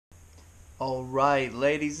Alright,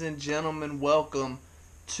 ladies and gentlemen, welcome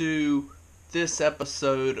to this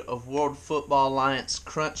episode of World Football Alliance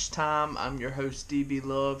Crunch Time. I'm your host, DB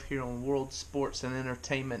Love, here on World Sports and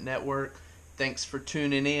Entertainment Network. Thanks for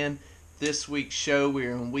tuning in. This week's show,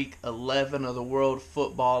 we're in week 11 of the World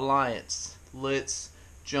Football Alliance. Let's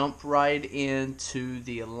jump right into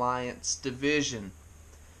the Alliance division.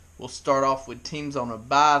 We'll start off with teams on a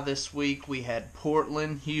bye this week. We had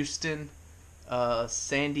Portland, Houston,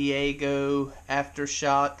 San Diego,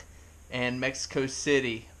 Aftershock, and Mexico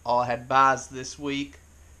City all had byes this week.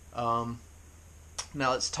 Now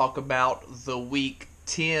let's talk about the Week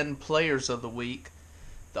 10 Players of the Week.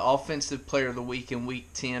 The Offensive Player of the Week in Week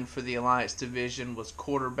 10 for the Alliance Division was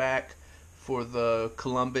quarterback for the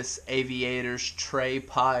Columbus Aviators, Trey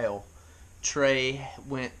Pyle. Trey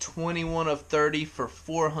went 21 of 30 for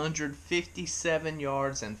 457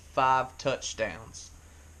 yards and 5 touchdowns.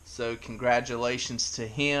 So congratulations to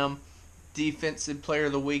him. Defensive Player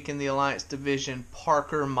of the Week in the Alliance Division,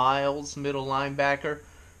 Parker Miles, middle linebacker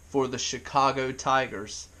for the Chicago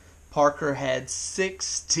Tigers. Parker had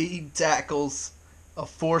 16 tackles, a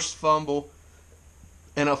forced fumble,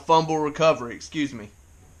 and a fumble recovery.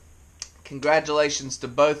 Congratulations to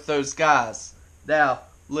both those guys. Now,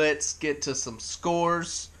 let's get to some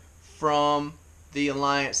scores from the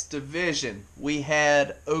Alliance Division. We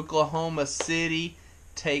had Oklahoma City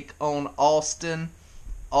take on Austin.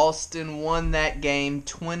 Austin won that game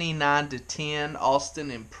 29-10.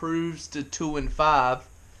 Austin improves to 2-5,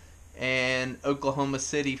 and Oklahoma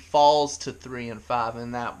City falls to 3-5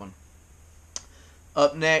 in that one.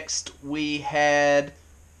 Up next, we had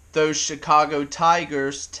those Chicago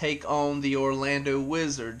Tigers take on the Orlando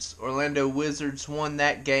Wizards. Orlando Wizards won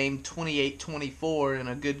that game 28-24 in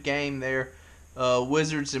a good game there.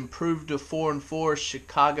 Wizards improved to 4-4.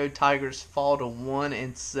 Chicago Tigers fall to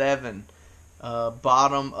 1-7.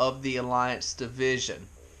 Bottom of the Alliance Division.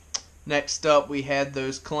 Next up, we had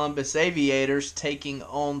those Columbus Aviators taking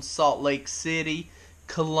on Salt Lake City.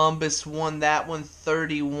 Columbus won that one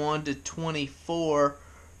 31-24.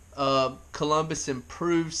 Columbus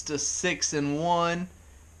improves to 6-1,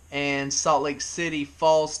 and Salt Lake City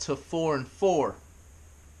falls to 4-4.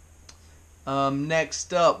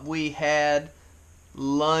 Next up, we had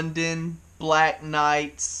London Black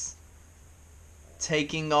Knights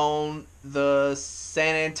taking on the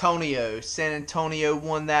San Antonio. San Antonio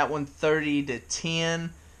won that one 30-10.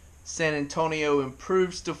 San Antonio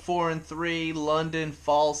improves to 4-3. London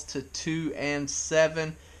falls to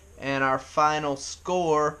 2-7. And our final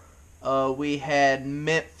score, we had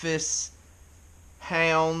Memphis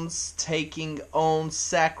Hounds taking on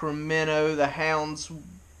Sacramento. The Hounds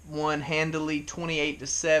won handily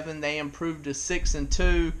 28-7. They improved to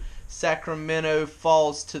 6-2. Sacramento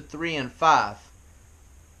falls to 3-5.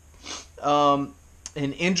 An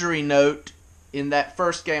injury note, in that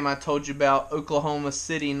first game I told you about, Oklahoma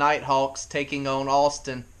City Nighthawks taking on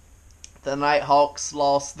Austin. The Nighthawks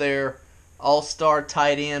lost their all-star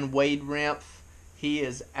tight end Wade Remph. He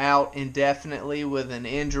is out indefinitely with an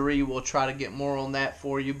injury. We'll try to get more on that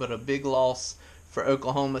for you, but a big loss for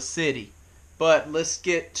Oklahoma City. But let's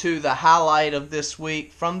get to the highlight of this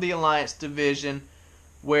week from the Alliance Division,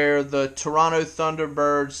 where the Toronto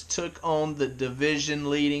Thunderbirds took on the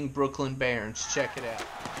division-leading Brooklyn Barons. Check it out.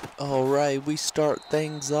 Alright, we start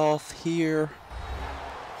things off here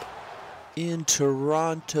in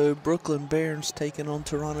Toronto. Brooklyn Barons taking on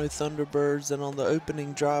Toronto Thunderbirds, and on the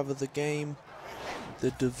opening drive of the game,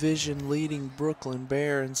 the division-leading Brooklyn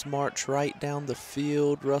Barons march right down the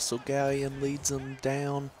field. Russell Gallion leads them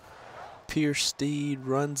down. Pierce Steed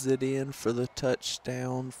runs it in for the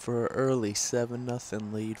touchdown for an early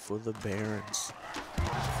 7-0 lead for the Barons.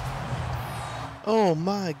 Oh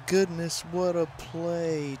my goodness, what a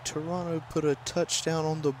play. Toronto put a touchdown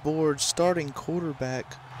on the board. Starting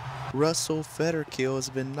quarterback Russell Fetterkill has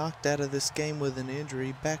been knocked out of this game with an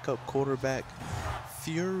injury. Backup quarterback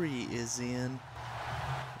Fury is in,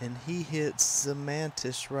 and he hits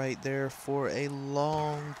Zemantis right there for a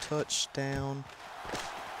long touchdown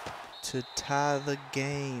to tie the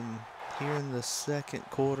game. Here in the second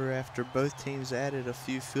quarter, after both teams added a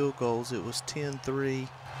few field goals, it was 10-3.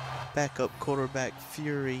 Backup quarterback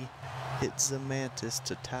Fury hits Zemantis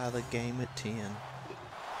to tie the game at 10.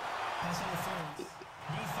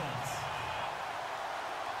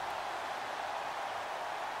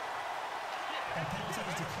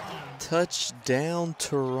 Touchdown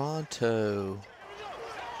Toronto.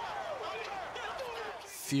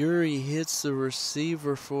 Fury hits the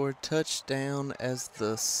receiver for a touchdown as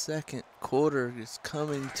the second quarter is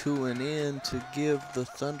coming to an end to give the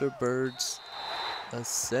Thunderbirds a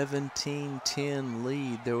 17-10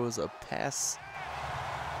 lead. There was a pass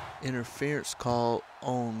interference call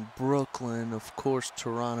on Brooklyn. Of course,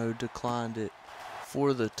 Toronto declined it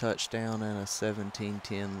for the touchdown and a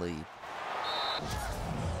 17-10 lead.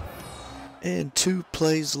 And 2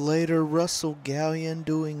 plays later, Russell Gallion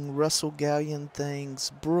doing Russell Gallion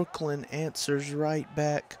things. Brooklyn answers right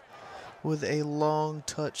back with a long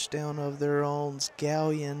touchdown of their own.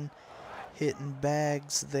 Gallion hitting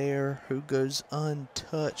Bags there, who goes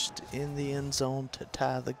untouched in the end zone to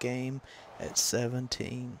tie the game at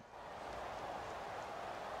 17.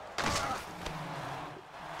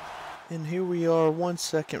 And here we are, 1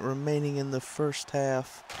 second remaining in the first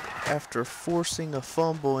half. After forcing a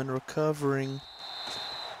fumble and recovering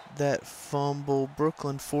that fumble,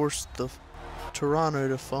 Brooklyn forced the Toronto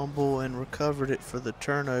to fumble and recovered it for the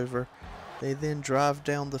turnover. They then drive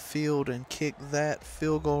down the field and kick that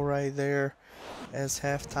field goal right there as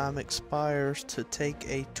halftime expires to take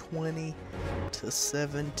a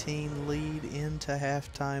 20-17 lead into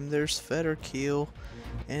halftime. There's Federkiel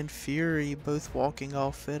and Fury both walking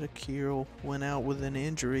off. Federkiel went out with an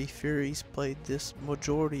injury. Fury's played this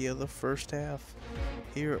majority of the first half.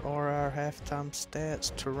 Here are our halftime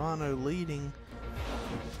stats. Toronto leading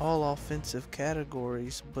all offensive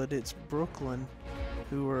categories, but it's Brooklyn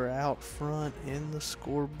who are out front in the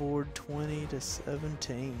scoreboard,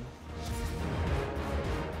 20-17.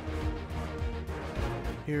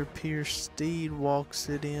 Here Pierce Steed walks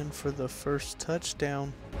it in for the first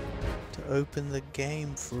touchdown to open the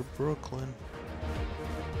game for Brooklyn.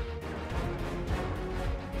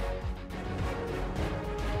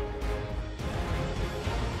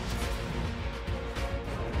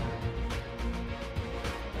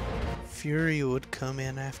 Fury would come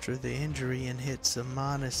in after the injury and hits a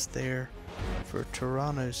minus there for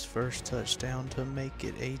Toronto's first touchdown to make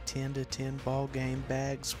it a 10-10 ball game.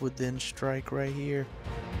 Bags would then strike right here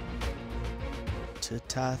to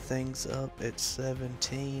tie things up at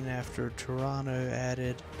 17 after Toronto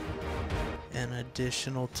added an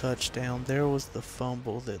additional touchdown. There was the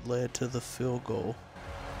fumble that led to the field goal.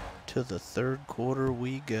 To the third quarter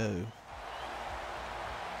we go.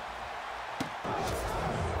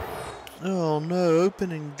 Oh no,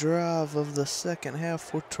 opening drive of the second half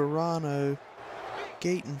for Toronto.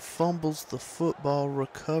 Gayton fumbles the football,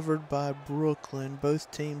 recovered by Brooklyn.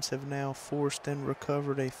 Both teams have now forced and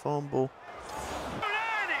recovered a fumble.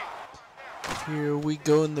 Here we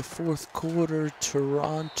go in the fourth quarter.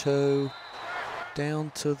 Toronto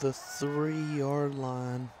down to the 3-yard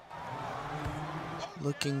line,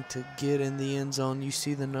 looking to get in the end zone. You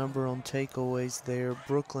see the number on takeaways there.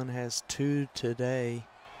 Brooklyn has 2 today.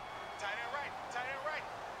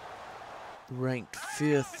 Ranked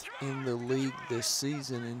 5th in the league this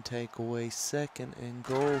season in takeaway. Second and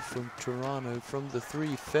goal from Toronto from the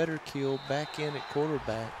 3. Federkiel back in at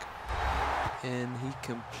quarterback, and he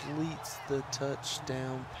completes the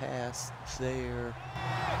touchdown pass there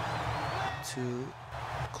to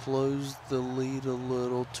close the lead a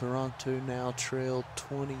little. Toronto now trailed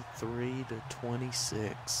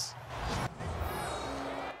 23-26.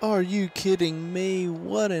 Are you kidding me?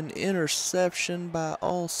 What an interception by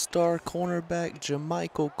all-star cornerback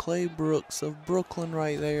Jamichael Claybrooks of Brooklyn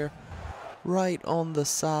right there. Right on the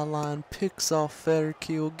sideline, picks off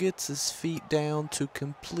Federkiel, gets his feet down to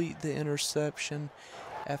complete the interception.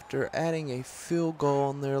 After adding a field goal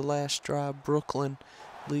on their last drive, Brooklyn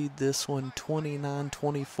lead this one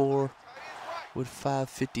 29-24 with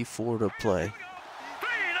 5:54 to play.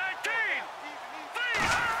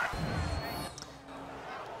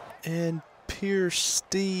 And Pierce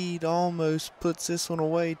Steed almost puts this one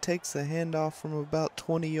away, takes a handoff from about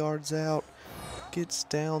 20 yards out, gets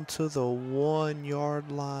down to the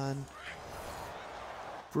 1-yard line.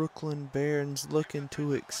 Brooklyn Barons looking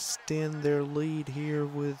to extend their lead here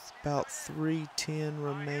with about 3:10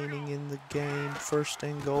 remaining in the game. First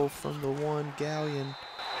and goal from the 1. Gallion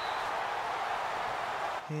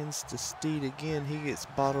hands to Steed again. He gets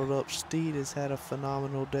bottled up. Steed has had a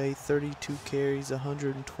phenomenal day. 32 carries,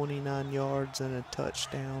 129 yards, and a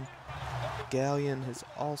touchdown. Gallion has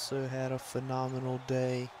also had a phenomenal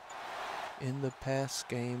day in the pass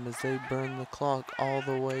game as they burn the clock all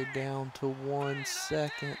the way down to 1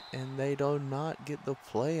 second, and they do not get the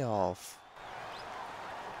playoff.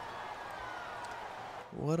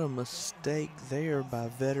 What a mistake there by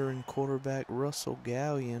veteran quarterback Russell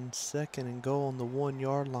Gallion. Second and goal on the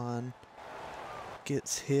 1-yard line.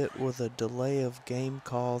 Gets hit with a delay of game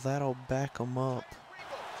call. That'll back him up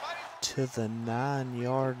to the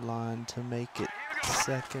 9-yard line to make it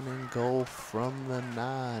second and goal from the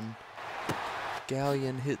 9.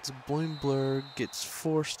 Gallion hits Bloomberg, gets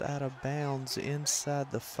forced out of bounds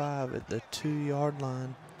inside the 5 at the 2-yard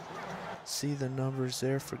line. See the numbers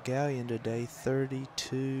there for Gallion today.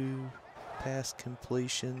 32 pass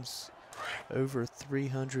completions, over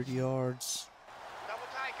 300 yards.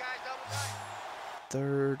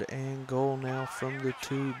 Third and goal now from the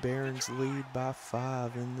 2. Barons lead by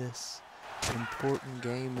 5 in this important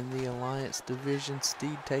game in the Alliance Division.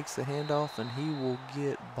 Steed takes the handoff and he will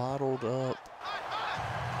get bottled up.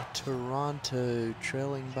 Toronto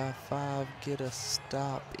trailing by 5, get a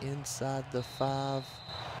stop inside the 5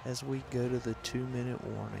 as we go to the 2-minute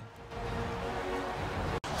warning.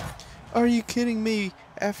 Are you kidding me?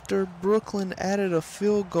 After Brooklyn added a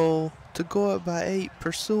field goal to go up by 8,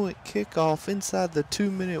 pursuant kickoff inside the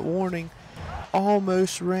 2-minute warning,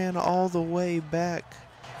 almost ran all the way back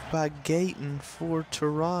by Gayton for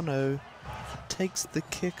Toronto, takes the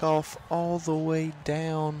kickoff all the way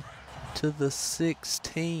down to the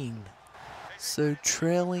 16. So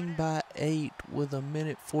trailing by 8 with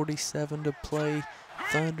 1:47 to play,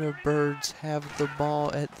 Thunderbirds have the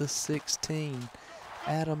ball at the 16.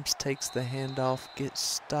 Adams takes the handoff, gets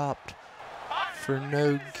stopped for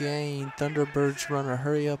no gain. Thunderbirds run a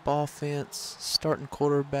hurry-up offense. Starting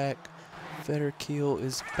quarterback Fetterkill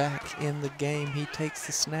is back in the game. He takes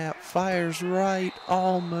the snap, fires right,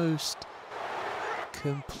 almost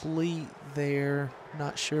complete there.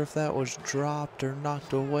 Not sure if that was dropped or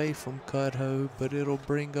knocked away from Cudhoe, but it'll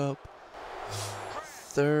bring up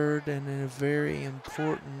third and a very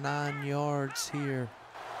important 9 yards here.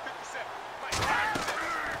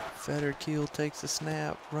 Fetterkill takes a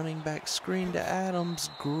snap, running back screen to Adams.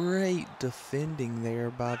 Great defending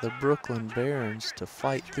there by the Brooklyn Barons to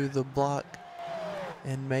fight through the block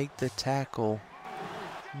and make the tackle.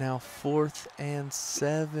 Now 4th and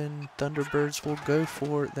 7. Thunderbirds will go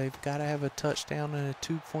for it. They've got to have a touchdown and a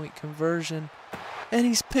 2-point conversion. And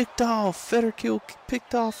he's picked off. Fetterkill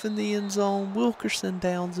picked off in the end zone. Wilkerson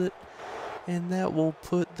downs it. And that will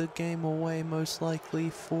put the game away most likely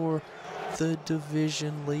for the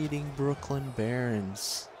division leading Brooklyn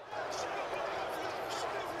Barons.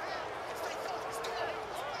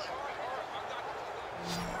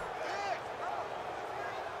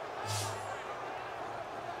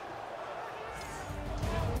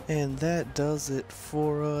 And that does it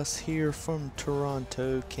for us here from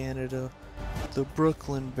Toronto, Canada. The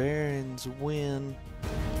Brooklyn Barons win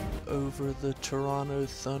over the Toronto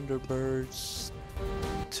Thunderbirds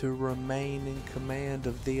to remain in command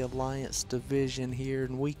of the Alliance Division here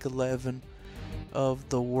in Week 11 of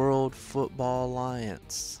the World Football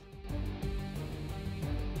Alliance.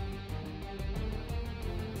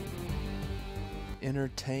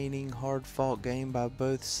 Entertaining, hard-fought game by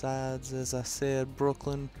both sides. As I said,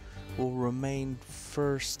 Brooklyn will remain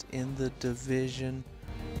first in the division.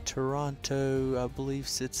 Toronto, I believe,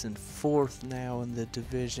 sits in 4th now in the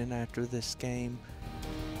division after this game.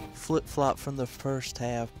 Flip-flop from the first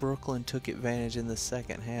half. Brooklyn took advantage in the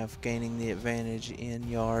second half, gaining the advantage in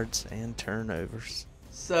yards and turnovers.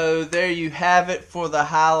 So there you have it for the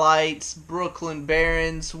highlights. Brooklyn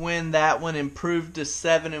Barons win that one, improved to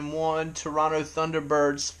 7-1. Toronto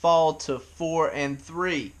Thunderbirds fall to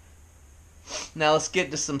 4-3. Now let's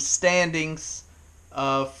get to some standings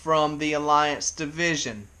from the Alliance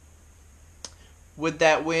Division. With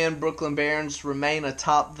that win, Brooklyn Barons remain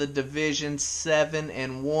atop the division,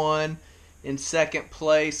 7-1. In second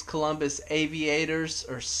place, Columbus Aviators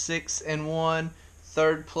are 6-1.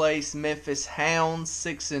 Third place, Memphis Hounds,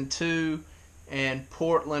 6-2. And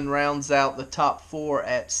Portland rounds out the top 4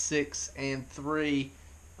 at 6-3.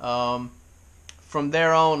 From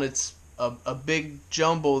there on, it's a big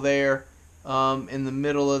jumble there in the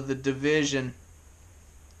middle of the division.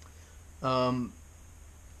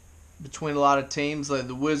 Between a lot of teams, like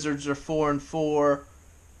the Wizards are 4-4,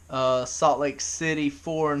 Salt Lake City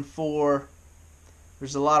 4-4.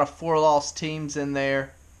 There's a lot of 4-loss teams in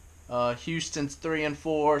there. Houston's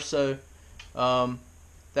 3-4, so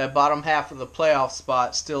that bottom half of the playoff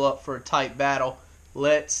spot still up for a tight battle.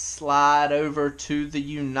 Let's slide over to the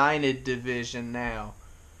United Division now.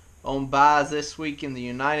 On byes this week in the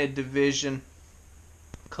United Division,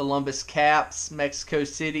 Columbus Caps, Mexico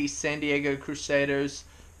City, San Diego Crusaders,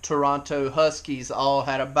 Toronto Huskies all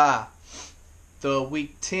had a bye. The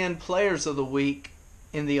Week 10 Players of the Week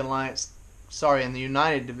in the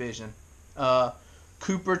United Division.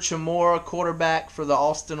 Cooper Chamorro, quarterback for the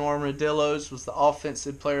Austin Armadillos, was the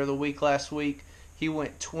Offensive Player of the Week last week. He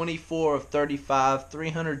went 24 of 35,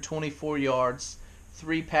 324 yards,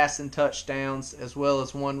 3 passing touchdowns, as well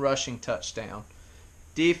as 1 rushing touchdown.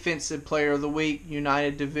 Defensive Player of the Week,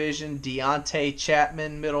 United Division, Deontay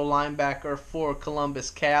Chapman, middle linebacker for Columbus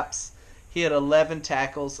Caps. He had 11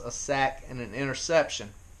 tackles, a sack, and an interception.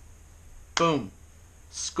 Boom.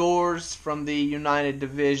 Scores from the United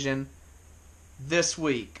Division. This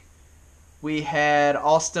week, we had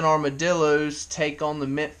Austin Armadillos take on the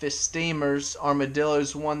Memphis Steamers.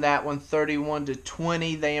 Armadillos won that one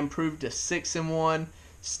 31-20. They improved to 6-1.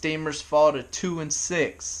 Steamers fall to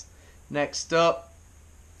 2-6. Next up,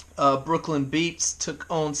 Brooklyn Beats took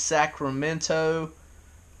on Sacramento.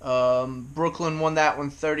 Brooklyn won that one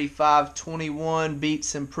 35-21.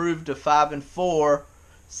 Beats improved to 5-4.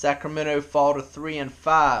 Sacramento fall to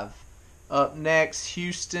 3-5. Up next,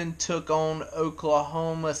 Houston took on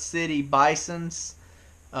Oklahoma City Bisons.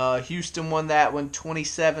 Houston won that one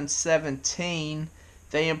 27-17.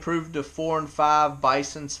 They improved to 4-5.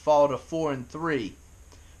 Bisons fall to 4-3.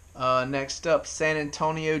 Next up, San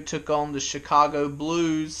Antonio took on the Chicago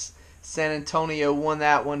Blues. San Antonio won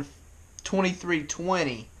that one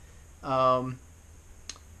 23-20.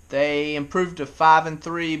 They improved to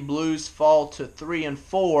 5-3. Blues fall to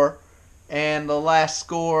 3-4. And the last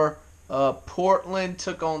score, Portland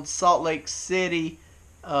took on Salt Lake City.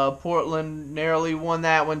 Portland narrowly won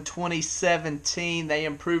that one 2017. They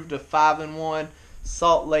improved to 5-1.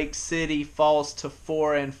 Salt Lake City falls to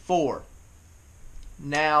 4-4.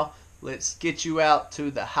 Now, let's get you out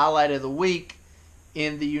to the highlight of the week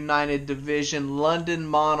in the United Division. London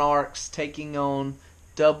Monarchs taking on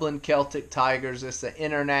Dublin Celtic Tigers. It's an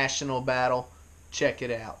international battle. Check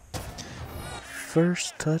it out.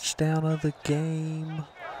 First touchdown of the game.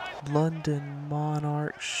 London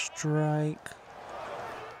Monarchs strike.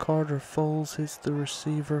 Carter Foles hits the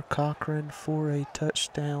receiver Cochran for a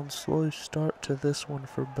touchdown. Slow start to this one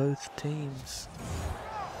for both teams.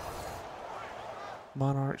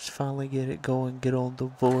 Monarchs finally get it going, get on the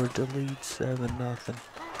board to lead 7-0.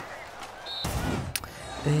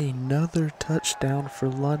 Another touchdown for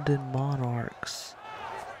London Monarchs.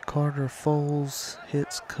 Carter Foles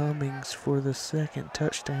hits Cummings for the second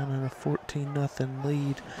touchdown and a 14-0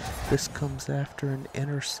 lead. This comes after an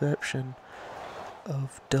interception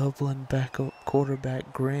of Dublin backup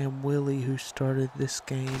quarterback Graham Willie, who started this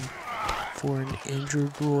game for an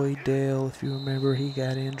injured Roy Dale. If you remember, he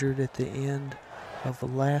got injured at the end of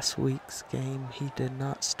last week's game. He did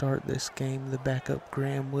not start this game. The backup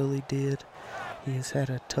Graham Willie did. He has had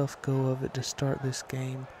a tough go of it to start this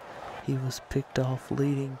game. He was picked off,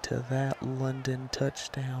 leading to that London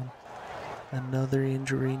touchdown. Another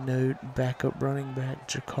injury note, backup running back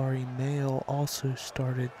Jakari Mail also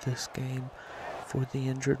started this game for the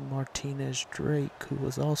injured Martinez Drake, who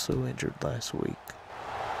was also injured last week.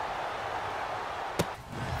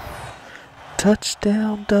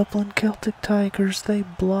 Touchdown, Dublin Celtic Tigers. They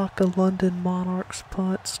block a London Monarchs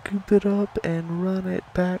punt, scoop it up, and run it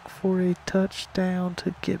back for a touchdown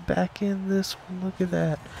to get back in this one. Look at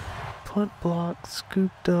that. Punt block,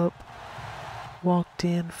 scooped up, walked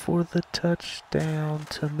in for the touchdown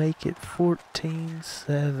to make it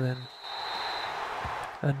 14-7.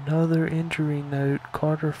 Another injury note,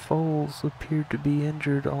 Carter Foles appeared to be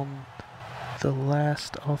injured on the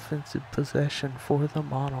last offensive possession for the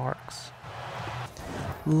Monarchs.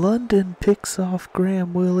 London picks off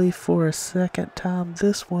Graham Willie for a second time.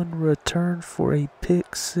 This one returned for a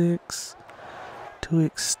pick six to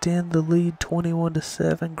extend the lead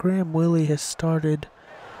 21-7. Graham Willie has started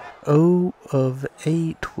 0 of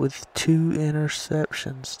 8 with 2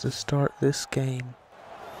 interceptions to start this game.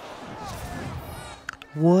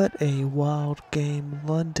 What a wild game.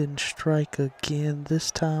 London strike again,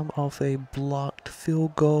 this time off a blocked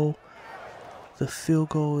field goal. The field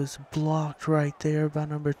goal is blocked right there by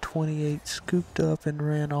number 28, scooped up and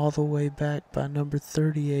ran all the way back by number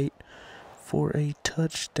 38 for a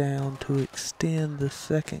touchdown to extend the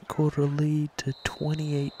second quarter lead to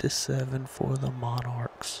 28-7 for the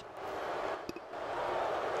Monarchs.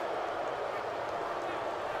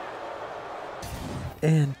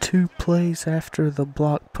 And 2 plays after the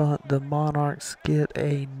block punt, the Monarchs get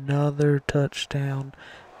another touchdown.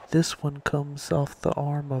 This one comes off the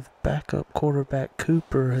arm of backup quarterback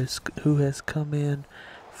Cooper, who has come in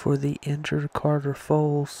for the injured Carter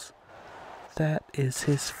Foles. That is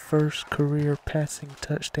his first career passing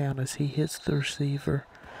touchdown as he hits the receiver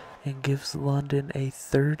and gives London a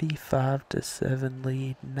 35-7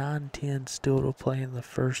 lead. 9-10 still to play in the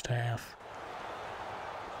first half.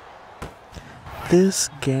 This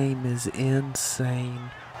game is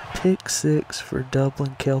insane. Pick 6 for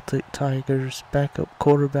Dublin Celtic Tigers. Backup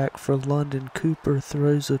quarterback for London, Cooper,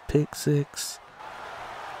 throws a pick 6.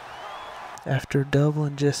 After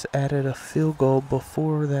Dublin just added a field goal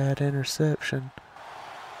before that interception,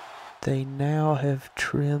 they now have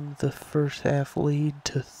trimmed the first half lead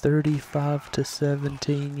to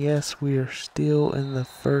 35-17. Yes, we are still in the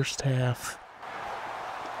first half.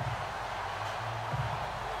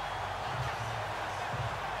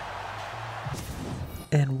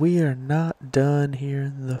 And we are not done here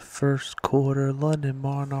in the first quarter. London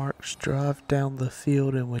Monarchs drive down the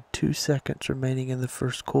field, and with 2 seconds remaining in the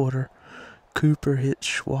first quarter, Cooper hits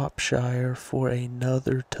Shropshire for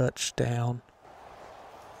another touchdown.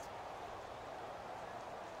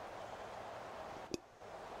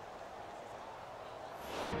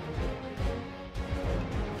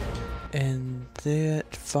 And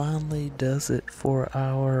that finally does it for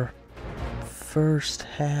our first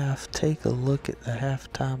half. Take a look at the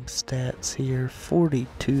halftime stats here.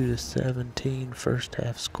 42-17 first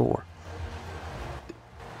half score.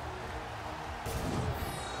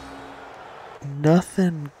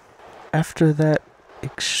 Nothing after that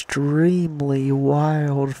extremely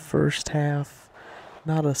wild first half.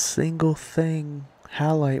 Not a single thing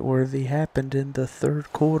highlight worthy happened in the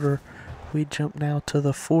third quarter. We jump now to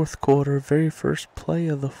the fourth quarter, very first play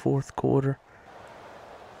of the fourth quarter.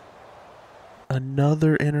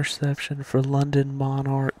 Another interception for London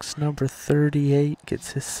Monarchs. Number 38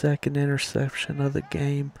 gets his second interception of the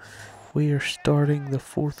game. We are starting the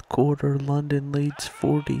fourth quarter. London leads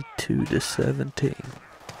 42-17.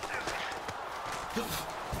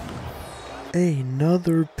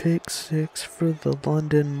 Another pick six for the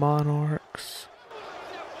London Monarchs.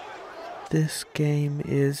 This game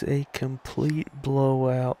is a complete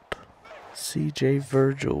blowout. CJ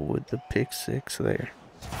Virgil with the pick six there.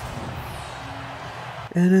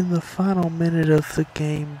 And in the final minute of the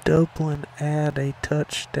game, Dublin add a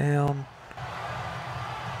touchdown.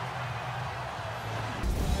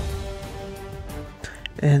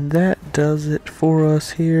 And that does it for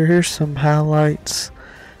us here. Here's some highlights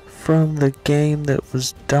from the game that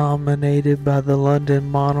was dominated by the London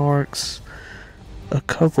Monarchs. A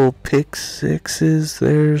couple pick sixes.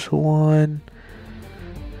 There's one.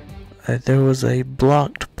 There was a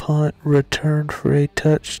blocked punt returned for a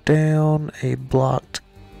touchdown. A blocked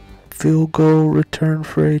field goal returned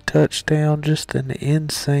for a touchdown. Just an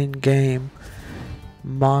insane game.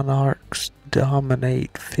 Monarchs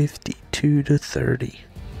dominate 52-30.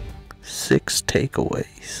 6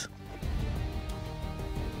 takeaways.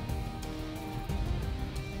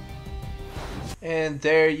 And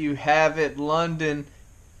there you have it. London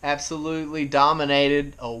absolutely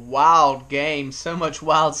dominated. A wild game. So much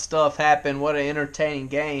wild stuff happened. What an entertaining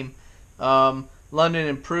game. London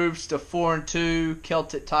improves to 4-2.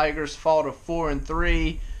 Celtic Tigers fall to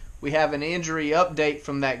 4-3. We have an injury update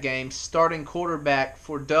from that game. Starting quarterback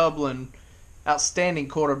for Dublin, outstanding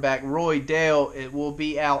quarterback, Roy Dale, it will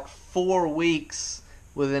be out 4 weeks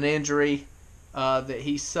with an injury that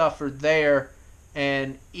he suffered there.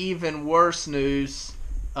 And even worse news,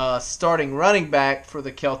 starting running back for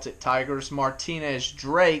the Celtic Tigers, Martinez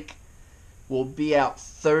Drake, will be out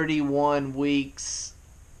 31 weeks.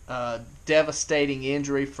 Devastating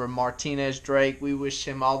injury for Martinez Drake. We wish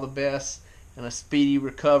him all the best and a speedy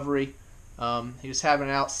recovery. He was having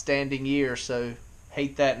an outstanding year, so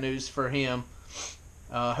hate that news for him.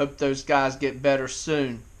 Hope those guys get better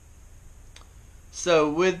soon. So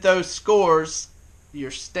with those scores,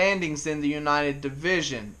 your standings in the United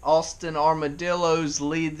Division. Austin Armadillos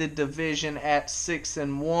lead the division at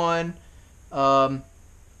 6-1.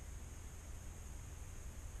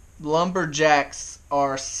 Lumberjacks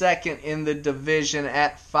are second in the division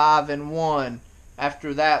at 5-1.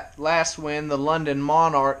 After that last win, the London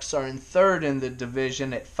Monarchs are in third in the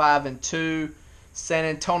division at 5-2. San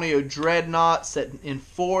Antonio Dreadnoughts in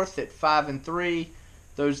fourth at 5-3.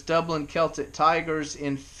 Those Dublin Celtic Tigers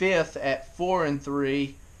in fifth at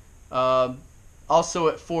 4-3. Also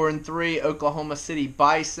at 4-3, Oklahoma City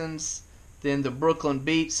Bisons. Then the Brooklyn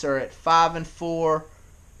Beats are at 5-4,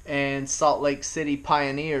 and Salt Lake City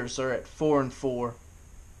Pioneers are at 4-4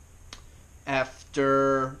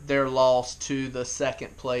 after their loss to the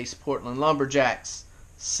second place Portland Lumberjacks.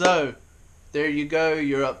 So there you go.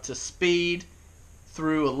 You're up to speed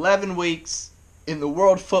through 11 weeks in the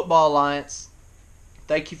World Football Alliance.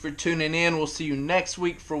 Thank you for tuning in. We'll see you next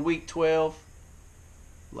week for Week 12.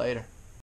 Later.